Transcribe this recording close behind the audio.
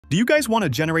Do you guys want to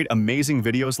generate amazing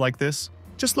videos like this?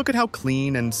 Just look at how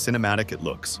clean and cinematic it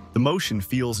looks. The motion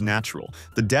feels natural,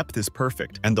 the depth is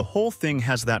perfect, and the whole thing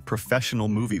has that professional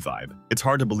movie vibe. It's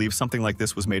hard to believe something like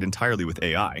this was made entirely with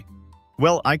AI.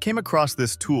 Well, I came across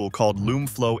this tool called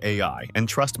LumeFlow AI, and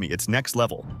trust me, it's next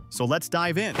level. So let's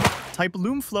dive in. Type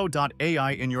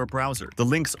LumeFlow.ai in your browser. The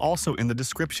link's also in the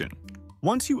description.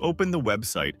 Once you open the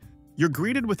website, you're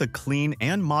greeted with a clean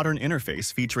and modern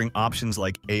interface featuring options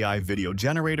like AI Video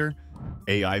Generator,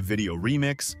 AI Video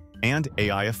Remix, and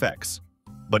AI Effects.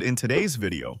 But in today's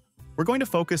video, we're going to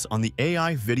focus on the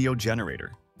AI Video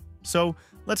Generator. So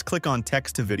let's click on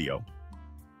Text to Video.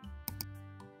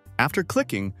 After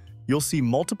clicking, you'll see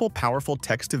multiple powerful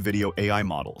text-to-video AI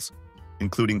models,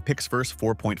 including Pixverse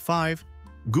 4.5,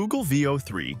 Google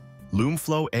VEO3,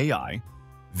 LumeFlow AI,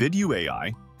 Video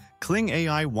AI, Kling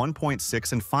AI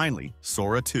 1.6, and finally,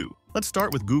 Sora 2. Let's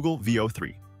start with Google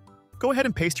VEO3. Go ahead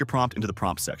and paste your prompt into the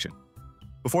prompt section.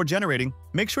 Before generating,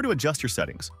 make sure to adjust your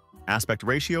settings, aspect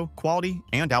ratio, quality,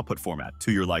 and output format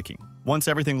to your liking. Once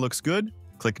everything looks good,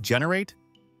 click Generate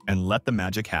and let the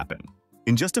magic happen.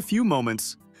 In just a few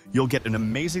moments, you'll get an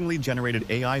amazingly generated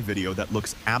AI video that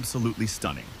looks absolutely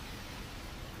stunning.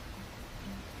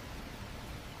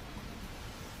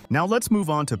 Now let's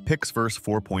move on to Pixverse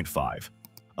 4.5,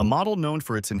 a model known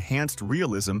for its enhanced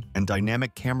realism and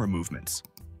dynamic camera movements.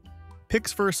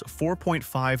 Pixverse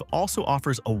 4.5 also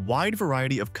offers a wide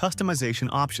variety of customization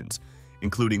options,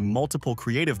 including multiple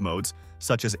creative modes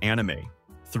such as anime,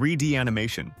 3D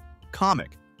animation,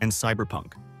 comic, and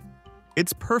cyberpunk.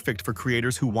 It's perfect for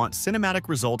creators who want cinematic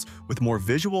results with more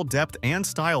visual depth and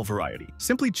style variety.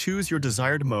 Simply choose your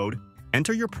desired mode,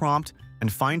 enter your prompt,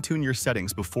 and fine-tune your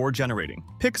settings before generating.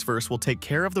 Pixverse will take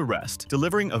care of the rest,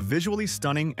 delivering a visually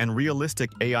stunning and realistic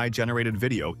AI-generated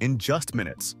video in just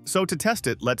minutes. So to test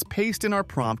it, let's paste in our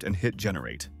prompt and hit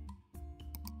Generate.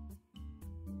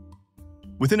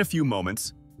 Within a few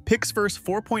moments, Pixverse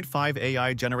 4.5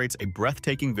 AI generates a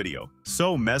breathtaking video.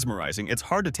 So mesmerizing, it's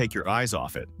hard to take your eyes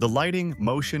off it. The lighting,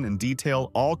 motion, and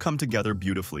detail all come together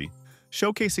beautifully,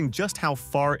 showcasing just how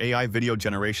far AI video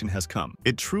generation has come.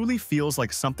 It truly feels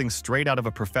like something straight out of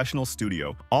a professional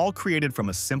studio, all created from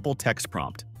a simple text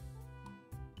prompt.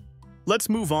 Let's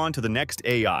move on to the next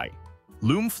AI,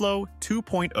 LumeFlow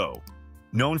 2.0,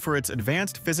 known for its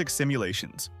advanced physics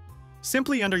simulations.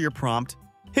 Simply enter your prompt,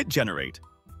 hit Generate,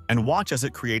 and watch as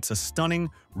it creates a stunning,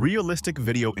 realistic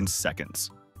video in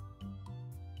seconds.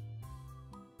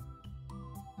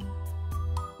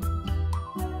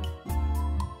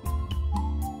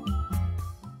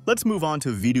 Let's move on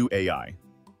to Video AI.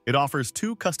 It offers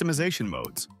two customization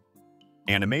modes,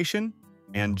 Animation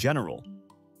and General.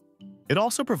 It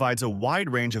also provides a wide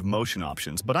range of motion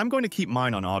options, but I'm going to keep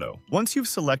mine on Auto. Once you've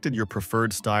selected your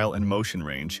preferred style and motion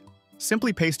range,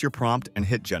 simply paste your prompt and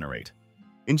hit Generate.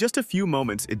 In just a few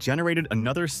moments, it generated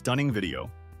another stunning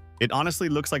video. It honestly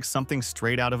looks like something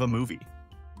straight out of a movie.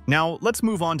 Now, let's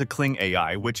move on to Kling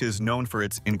AI, which is known for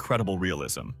its incredible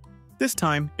realism. This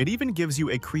time, it even gives you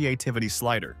a creativity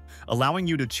slider, allowing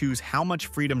you to choose how much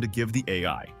freedom to give the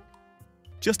AI.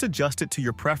 Just adjust it to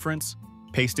your preference,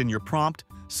 paste in your prompt,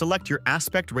 select your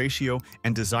aspect ratio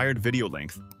and desired video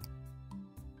length.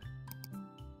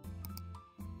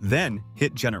 Then,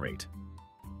 hit Generate.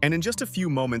 And in just a few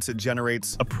moments, it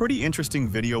generates a pretty interesting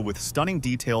video with stunning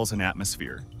details and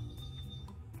atmosphere.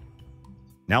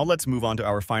 Now let's move on to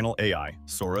our final AI,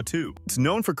 Sora 2. It's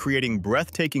known for creating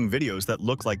breathtaking videos that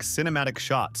look like cinematic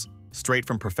shots, straight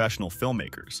from professional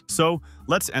filmmakers. So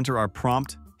let's enter our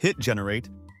prompt, hit Generate,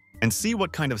 and see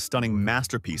what kind of stunning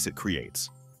masterpiece it creates.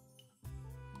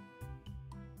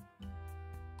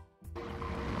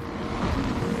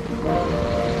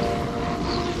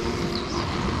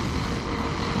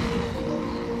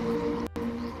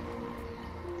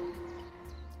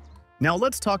 Now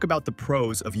let's talk about the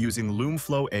pros of using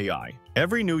LumeFlow AI.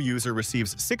 Every new user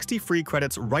receives 60 free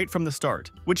credits right from the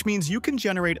start, which means you can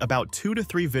generate about 2 to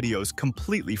 3 videos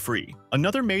completely free.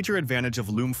 Another major advantage of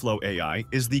LumeFlow AI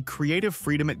is the creative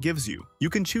freedom it gives you.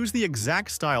 You can choose the exact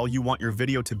style you want your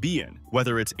video to be in,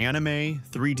 whether it's anime,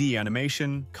 3D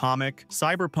animation, comic,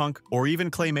 cyberpunk, or even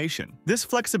claymation. This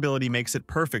flexibility makes it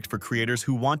perfect for creators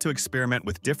who want to experiment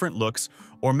with different looks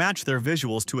or match their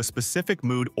visuals to a specific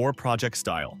mood or project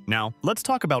style. Now, let's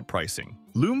talk about pricing.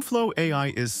 LumeFlow AI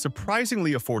is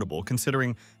surprisingly affordable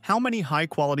considering how many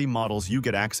high-quality models you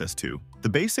get access to. The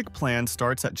basic plan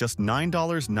starts at just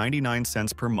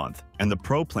 $9.99 per month, and the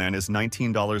Pro plan is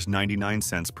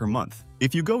 $19.99 per month.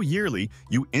 If you go yearly,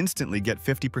 you instantly get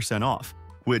 50% off,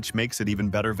 which makes it even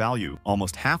better value,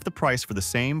 almost half the price for the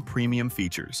same premium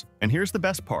features. And here's the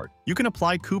best part. You can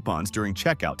apply coupons during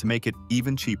checkout to make it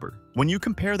even cheaper. When you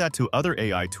compare that to other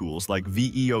AI tools like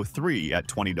VEO3 at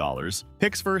 $20,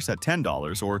 Pixverse at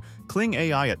 $10, or Kling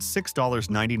AI at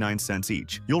 $6.99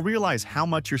 each, you'll realize how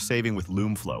much you're saving with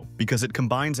LumeFlow because it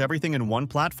combines everything in one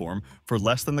platform for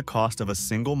less than the cost of a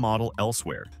single model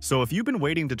elsewhere. So if you've been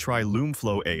waiting to try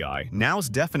LumeFlow AI, now's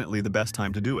definitely the best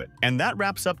time to do it. And that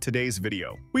wraps up today's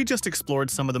video. We just explored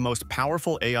some of the most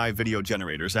powerful AI video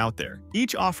generators out there,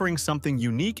 each offering something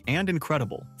unique and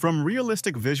incredible. From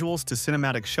realistic visuals to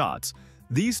cinematic shots,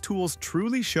 these tools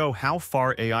truly show how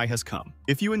far AI has come.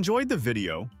 If you enjoyed the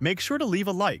video, make sure to leave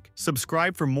a like,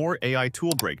 subscribe for more AI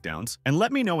tool breakdowns, and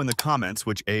let me know in the comments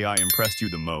which AI impressed you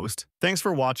the most. Thanks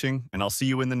for watching, and I'll see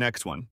you in the next one.